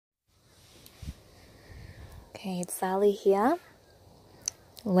Okay, it's Sally here.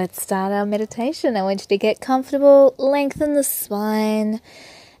 Let's start our meditation. I want you to get comfortable, lengthen the spine,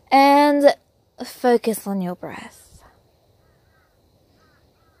 and focus on your breath.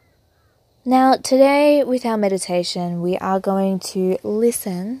 Now, today with our meditation, we are going to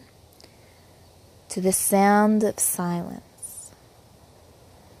listen to the sound of silence.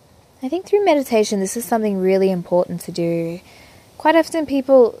 I think through meditation, this is something really important to do. Quite often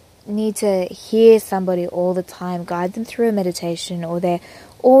people need to hear somebody all the time guide them through a meditation, or they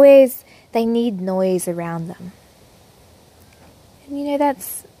need noise around them. And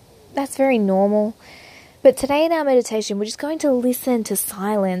that's very normal. But today in our meditation, we're just going to listen to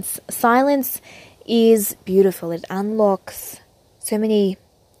silence. Silence is beautiful. It unlocks so many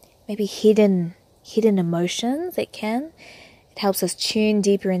maybe hidden emotions. It helps us tune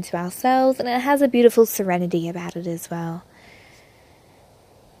deeper into ourselves, and it has a beautiful serenity about it as well.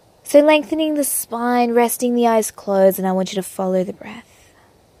 So lengthening the spine, resting the eyes closed, and I want you to follow the breath.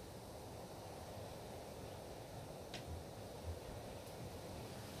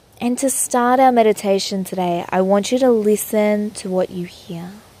 And to start our meditation today, I want you to listen to what you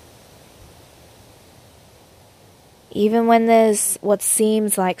hear. Even when there's what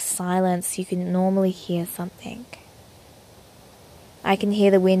seems like silence, you can normally hear something. I can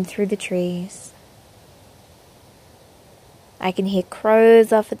hear the wind through the trees. I can hear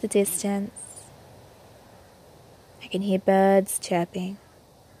crows off at the distance. I can hear birds chirping.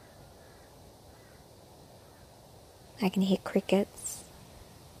 I can hear crickets.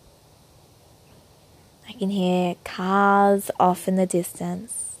 I can hear cars off in the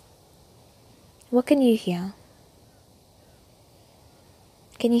distance. What can you hear?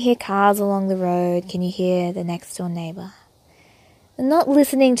 Can you hear cars along the road? Can you hear the next door neighbor? And not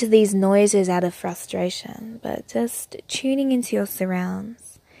listening to these noises out of frustration, but just tuning into your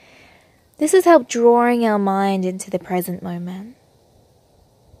surrounds. This has helped drawing our mind into the present moment.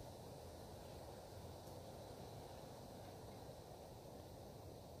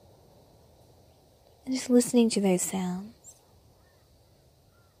 And just listening to those sounds.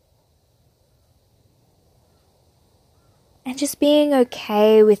 And just being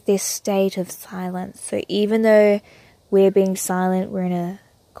okay with this state of silence. So even though we're being silent, we're in a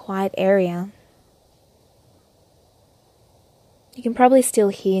quiet area, you can probably still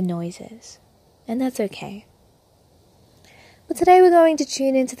hear noises, and that's okay. But today we're going to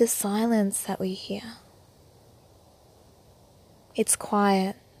tune into the silence that we hear. It's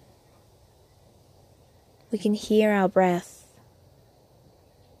quiet. We can hear our breath.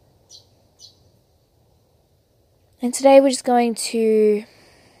 And today we're just going to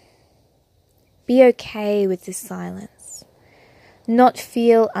be okay with this silence. Not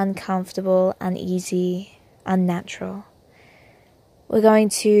feel uncomfortable, uneasy, unnatural. We're going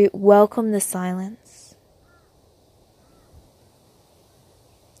to welcome the silence.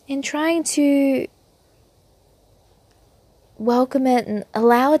 And trying to welcome it and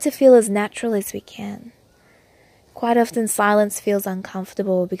allow it to feel as natural as we can. Quite often silence feels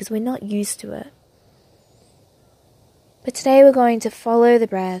uncomfortable because we're not used to it. But today we're going to follow the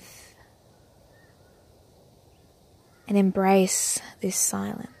breath and embrace this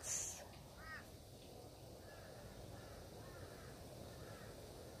silence.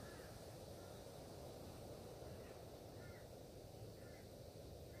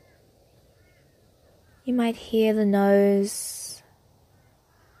 You might hear the nose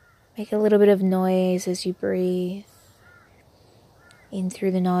make a little bit of noise as you breathe. In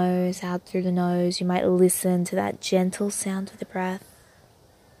through the nose, out through the nose. You might listen to that gentle sound of the breath.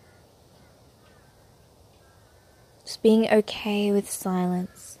 Just being okay with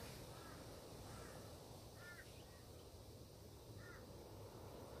silence.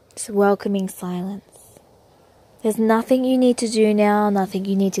 Just welcoming silence. There's nothing you need to do now, nothing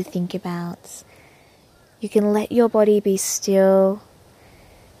you need to think about. You can let your body be still,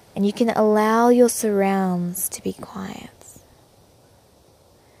 and you can allow your surrounds to be quiet.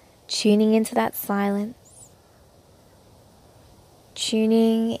 Tuning into that silence.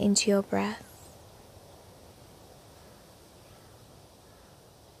 Tuning into your breath.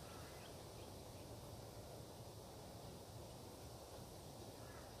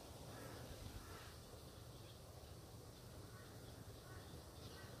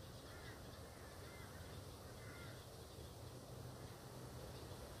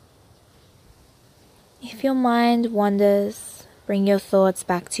 If your mind wanders, bring your thoughts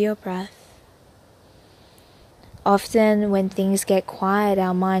back to your breath. Often when things get quiet,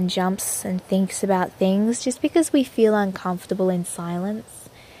 our mind jumps and thinks about things just because we feel uncomfortable in silence.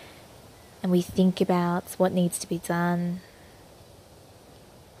 And we think about what needs to be done.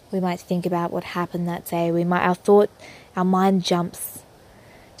 We might think about what happened that day. Our mind jumps.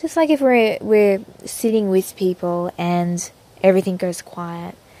 Just like if we're sitting with people and everything goes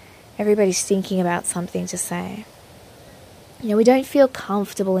quiet. Everybody's thinking about something to say. We don't feel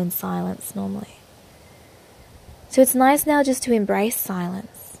comfortable in silence normally. So it's nice now just to embrace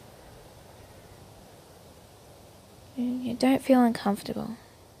silence. You don't feel uncomfortable.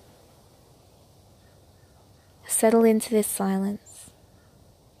 Settle into this silence.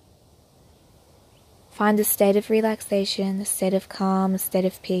 Find a state of relaxation, a state of calm, a state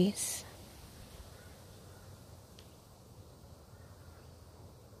of peace.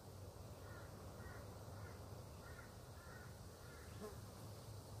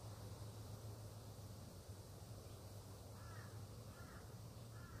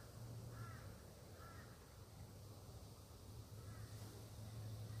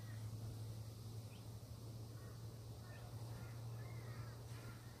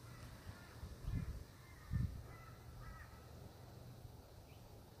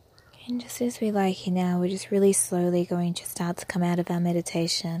 And just as we lie here now, we're just really slowly going to start to come out of our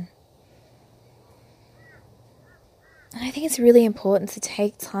meditation. And I think it's really important to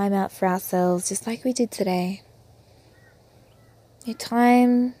take time out for ourselves, just like we did today.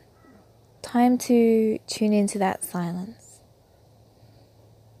 Time to tune into that silence.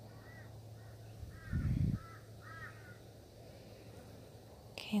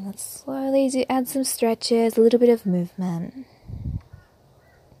 Okay, let's slowly add some stretches, a little bit of movement.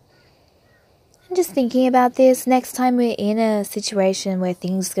 And just thinking about this, next time we're in a situation where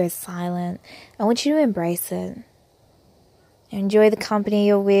things go silent, I want you to embrace it. Enjoy the company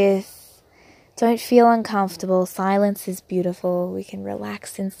you're with. Don't feel uncomfortable. Silence is beautiful. We can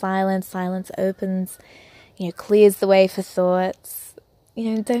relax in silence. Silence opens, clears the way for thoughts.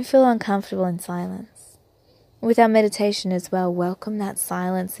 Don't feel uncomfortable in silence. With our meditation as well, welcome that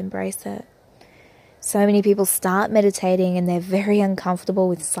silence, embrace it. So many people start meditating and they're very uncomfortable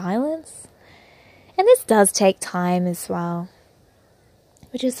with silence. And this does take time as well.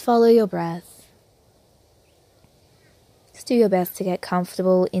 But just follow your breath. Just do your best to get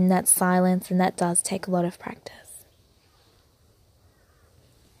comfortable in that silence, and that does take a lot of practice.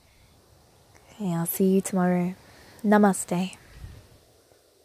 Okay, I'll see you tomorrow. Namaste.